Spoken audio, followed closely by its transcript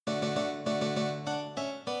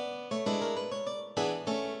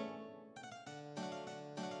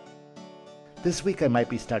This week I might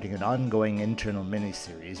be starting an ongoing internal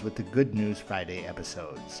miniseries with the Good News Friday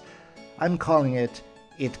episodes. I'm calling it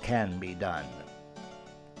It Can Be Done.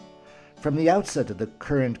 From the outset of the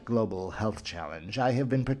current global health challenge, I have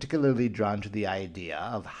been particularly drawn to the idea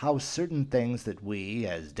of how certain things that we,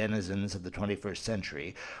 as denizens of the 21st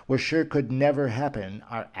century, were sure could never happen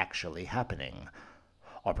are actually happening.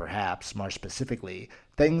 Or perhaps, more specifically,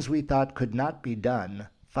 things we thought could not be done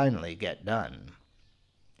finally get done.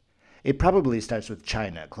 It probably starts with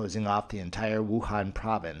China closing off the entire Wuhan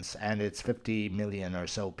province and its 50 million or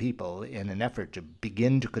so people in an effort to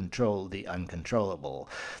begin to control the uncontrollable,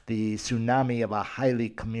 the tsunami of a highly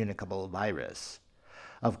communicable virus.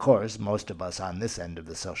 Of course, most of us on this end of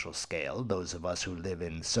the social scale, those of us who live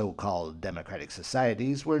in so-called democratic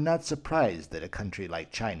societies, were not surprised that a country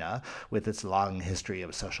like China, with its long history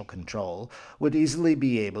of social control, would easily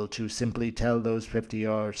be able to simply tell those 50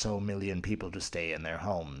 or so million people to stay in their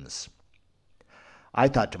homes. I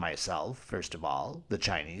thought to myself, first of all, the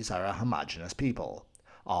Chinese are a homogeneous people.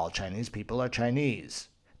 All Chinese people are Chinese.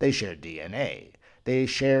 They share DNA. They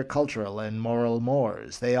share cultural and moral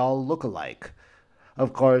mores. They all look alike.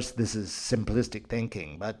 Of course, this is simplistic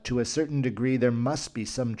thinking, but to a certain degree there must be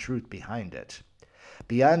some truth behind it.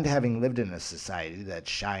 Beyond having lived in a society that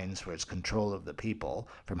shines for its control of the people,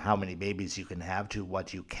 from how many babies you can have to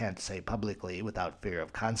what you can't say publicly without fear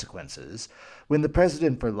of consequences, when the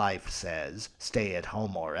president for life says, "Stay at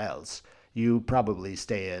home or else," you probably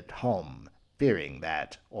stay at home, fearing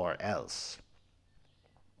that or else.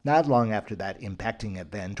 Not long after that impacting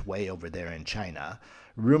event way over there in China,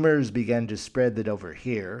 rumors began to spread that over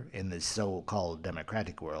here, in the so-called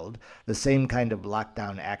democratic world, the same kind of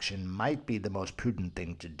lockdown action might be the most prudent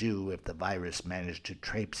thing to do if the virus managed to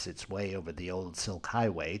traipse its way over the old Silk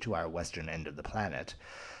Highway to our western end of the planet.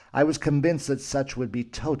 I was convinced that such would be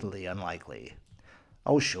totally unlikely.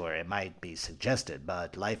 Oh, sure, it might be suggested,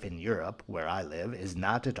 but life in Europe, where I live, is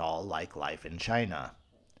not at all like life in China.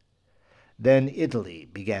 Then Italy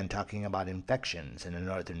began talking about infections in a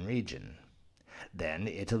northern region. Then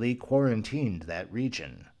Italy quarantined that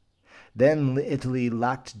region. Then Italy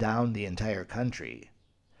locked down the entire country.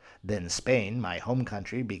 Then Spain, my home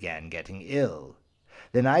country, began getting ill.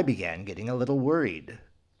 Then I began getting a little worried.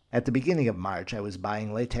 At the beginning of March, I was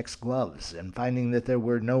buying latex gloves and finding that there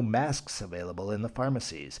were no masks available in the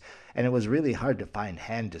pharmacies, and it was really hard to find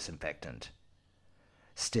hand disinfectant.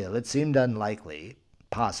 Still, it seemed unlikely,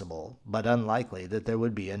 possible, but unlikely that there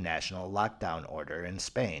would be a national lockdown order in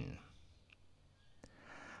Spain.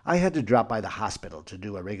 I had to drop by the hospital to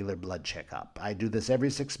do a regular blood checkup. I do this every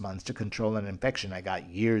 6 months to control an infection I got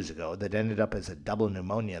years ago that ended up as a double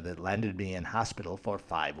pneumonia that landed me in hospital for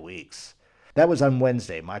 5 weeks. That was on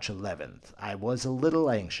Wednesday, March 11th. I was a little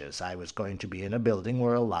anxious. I was going to be in a building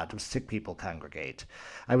where a lot of sick people congregate.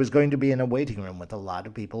 I was going to be in a waiting room with a lot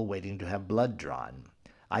of people waiting to have blood drawn.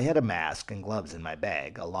 I had a mask and gloves in my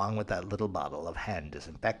bag, along with that little bottle of hand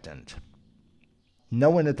disinfectant. No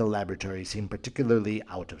one at the laboratory seemed particularly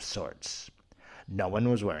out of sorts. No one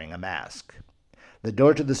was wearing a mask. The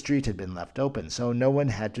door to the street had been left open, so no one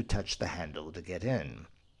had to touch the handle to get in.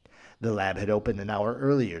 The lab had opened an hour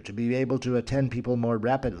earlier to be able to attend people more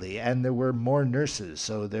rapidly, and there were more nurses,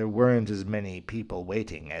 so there weren't as many people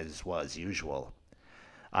waiting as was usual.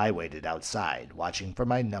 I waited outside, watching for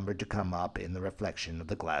my number to come up in the reflection of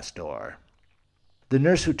the glass door. The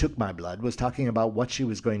nurse who took my blood was talking about what she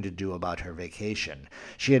was going to do about her vacation.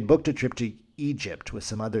 She had booked a trip to Egypt with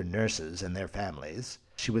some other nurses and their families.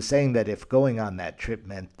 She was saying that if going on that trip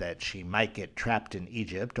meant that she might get trapped in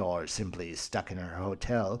Egypt or simply stuck in her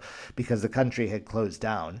hotel because the country had closed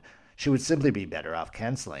down, she would simply be better off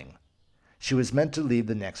canceling. She was meant to leave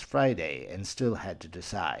the next Friday and still had to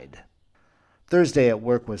decide. Thursday at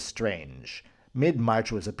work was strange.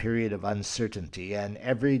 Mid-March was a period of uncertainty, and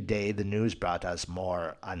every day the news brought us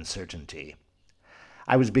more uncertainty.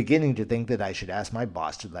 I was beginning to think that I should ask my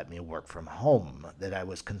boss to let me work from home, that I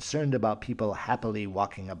was concerned about people happily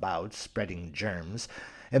walking about, spreading germs,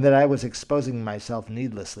 and that I was exposing myself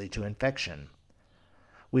needlessly to infection.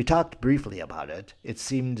 We talked briefly about it. It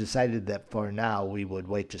seemed decided that for now we would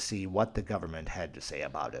wait to see what the government had to say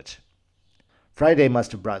about it. Friday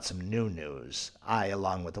must have brought some new news. I,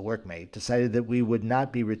 along with a workmate, decided that we would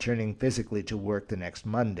not be returning physically to work the next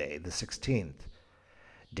Monday, the 16th.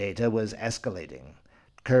 Data was escalating.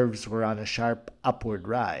 Curves were on a sharp upward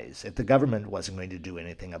rise. If the government wasn't going to do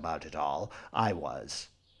anything about it all, I was.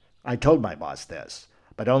 I told my boss this,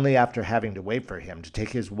 but only after having to wait for him to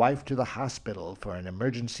take his wife to the hospital for an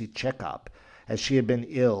emergency checkup, as she had been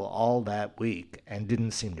ill all that week and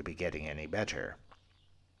didn't seem to be getting any better.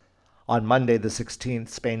 On Monday the 16th,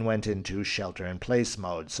 Spain went into shelter-in-place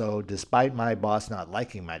mode, so despite my boss not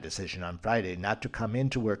liking my decision on Friday not to come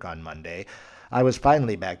into work on Monday, I was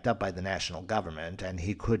finally backed up by the national government, and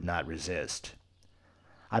he could not resist.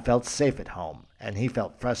 I felt safe at home, and he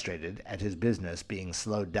felt frustrated at his business being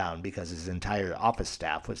slowed down because his entire office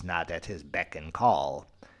staff was not at his beck and call.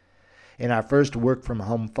 In our first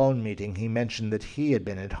work-from-home phone meeting, he mentioned that he had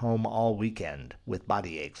been at home all weekend with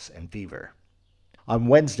body aches and fever. On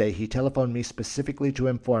Wednesday, he telephoned me specifically to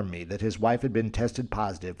inform me that his wife had been tested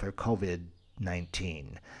positive for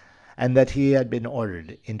COVID-19 and that he had been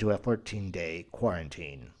ordered into a 14-day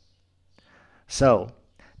quarantine. So,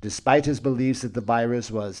 despite his beliefs that the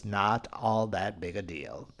virus was not all that big a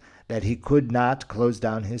deal, that he could not close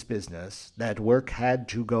down his business, that work had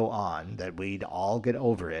to go on, that we'd all get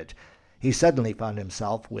over it, he suddenly found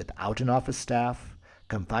himself without an office staff,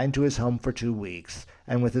 confined to his home for 2 weeks,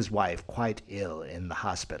 and with his wife quite ill in the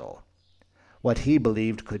hospital. What he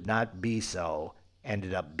believed could not be so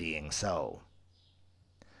ended up being so.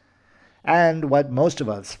 And what most of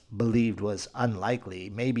us believed was unlikely,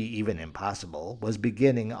 maybe even impossible, was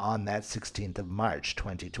beginning on that 16th of March,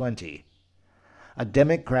 2020. A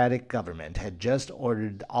Democratic government had just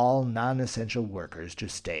ordered all non-essential workers to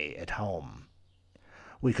stay at home.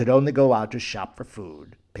 We could only go out to shop for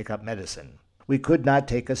food, pick up medicine. We could not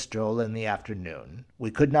take a stroll in the afternoon. We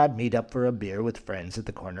could not meet up for a beer with friends at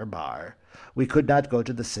the corner bar. We could not go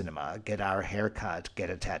to the cinema, get our hair cut, get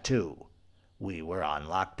a tattoo. We were on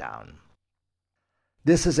lockdown.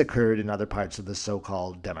 This has occurred in other parts of the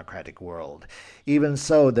so-called democratic world. Even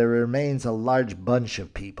so, there remains a large bunch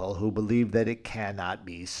of people who believe that it cannot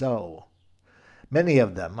be so. Many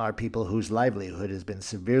of them are people whose livelihood has been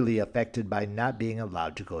severely affected by not being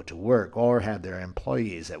allowed to go to work or have their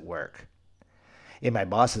employees at work. In my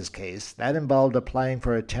boss's case, that involved applying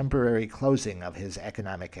for a temporary closing of his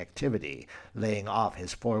economic activity, laying off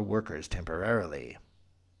his 4 workers temporarily.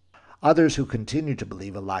 Others who continue to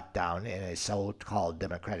believe a lockdown in a so-called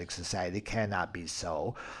democratic society cannot be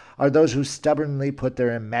so are those who stubbornly put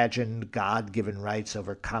their imagined God-given rights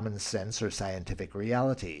over common sense or scientific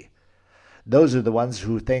reality. Those are the ones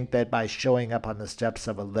who think that by showing up on the steps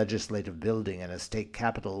of a legislative building in a state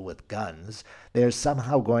capitol with guns, they are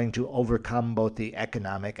somehow going to overcome both the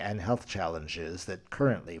economic and health challenges that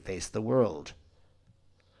currently face the world.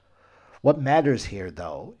 What matters here,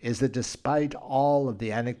 though, is that despite all of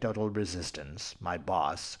the anecdotal resistance, my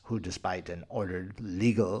boss, who despite an ordered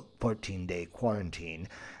legal 14-day quarantine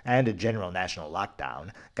and a general national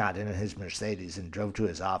lockdown, got in his Mercedes and drove to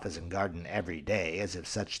his office and garden every day as if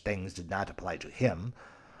such things did not apply to him,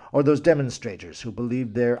 or those demonstrators who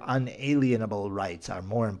believe their unalienable rights are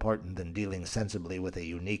more important than dealing sensibly with a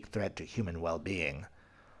unique threat to human well-being.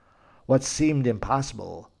 What seemed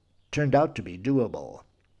impossible turned out to be doable.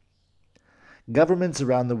 Governments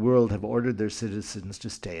around the world have ordered their citizens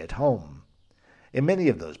to stay at home. In many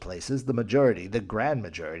of those places, the grand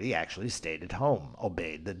majority, actually stayed at home,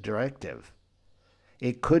 obeyed the directive.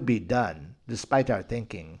 It could be done, despite our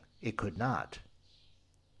thinking it could not.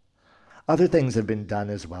 Other things have been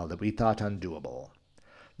done as well that we thought undoable.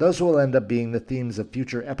 Those will end up being the themes of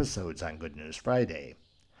future episodes on Good News Friday.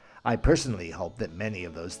 I personally hope that many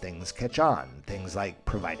of those things catch on, things like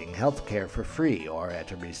providing health care for free or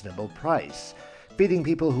at a reasonable price, feeding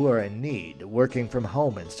people who are in need, working from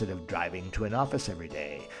home instead of driving to an office every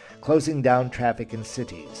day, closing down traffic in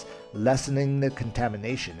cities, lessening the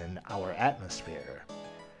contamination in our atmosphere.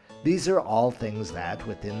 These are all things that,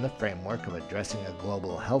 within the framework of addressing a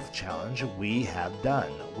global health challenge, we have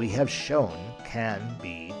done, we have shown can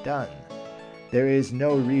be done. There is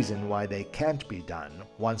no reason why they can't be done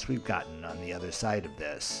once we've gotten on the other side of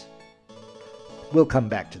this. We'll come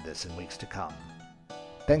back to this in weeks to come.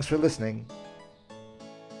 Thanks for listening.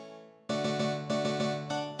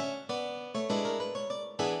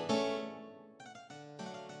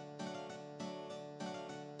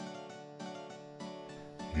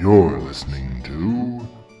 You're listening to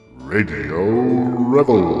Radio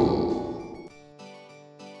Rebel.